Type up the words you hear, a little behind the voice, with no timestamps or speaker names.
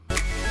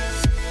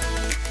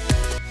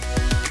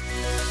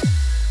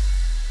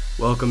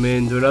Welcome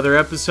into another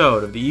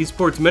episode of the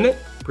Esports Minute,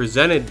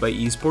 presented by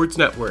Esports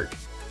Network.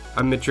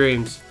 I'm Mitch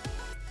James.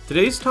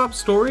 Today's top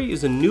story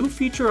is a new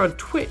feature on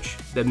Twitch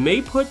that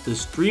may put the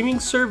streaming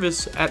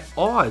service at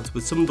odds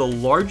with some of the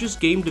largest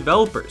game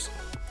developers.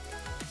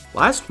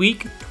 Last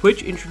week,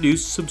 Twitch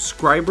introduced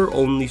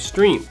subscriber-only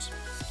streams.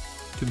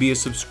 To be a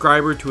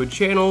subscriber to a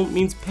channel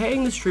means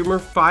paying the streamer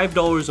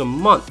 $5 a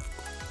month.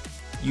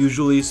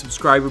 Usually,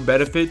 subscriber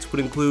benefits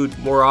would include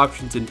more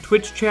options in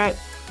Twitch chat,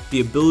 the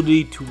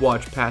ability to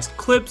watch past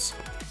clips,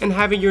 and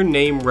having your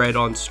name read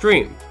on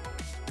stream.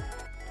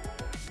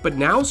 But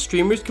now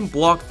streamers can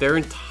block their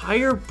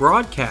entire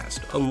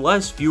broadcast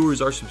unless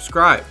viewers are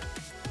subscribed.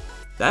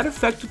 That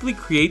effectively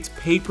creates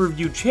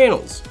pay-per-view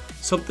channels,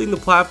 something the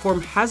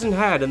platform hasn't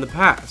had in the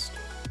past.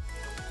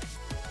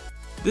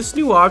 This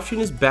new option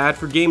is bad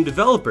for game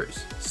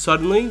developers.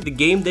 Suddenly, the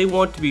game they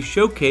want to be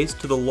showcased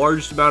to the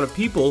largest amount of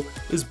people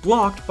is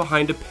blocked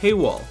behind a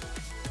paywall.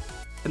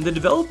 And the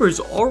developers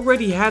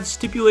already have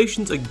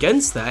stipulations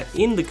against that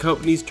in the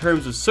company's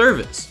terms of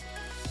service.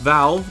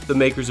 Valve, the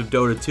makers of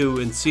Dota 2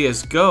 and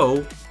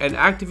CSGO, and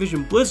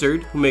Activision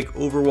Blizzard, who make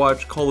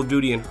Overwatch, Call of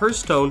Duty, and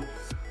Hearthstone,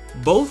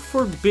 both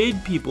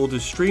forbid people to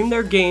stream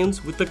their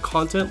games with the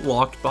content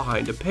locked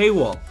behind a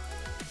paywall.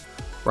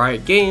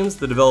 Riot Games,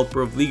 the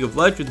developer of League of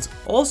Legends,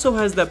 also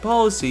has that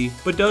policy,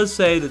 but does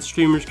say that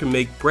streamers can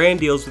make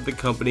brand deals with the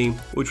company,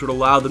 which would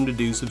allow them to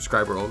do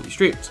subscriber-only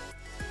streams.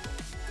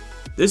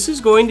 This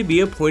is going to be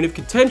a point of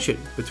contention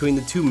between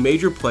the two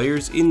major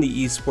players in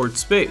the esports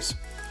space.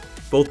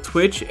 Both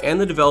Twitch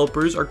and the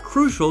developers are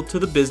crucial to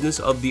the business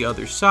of the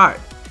other side.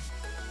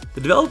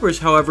 The developers,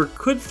 however,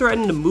 could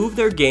threaten to move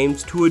their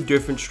games to a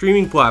different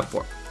streaming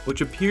platform, which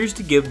appears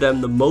to give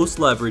them the most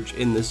leverage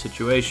in this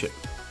situation.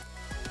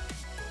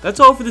 That's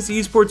all for this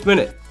Esports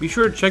Minute. Be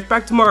sure to check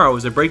back tomorrow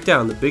as I break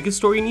down the biggest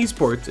story in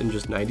esports in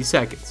just 90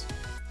 seconds.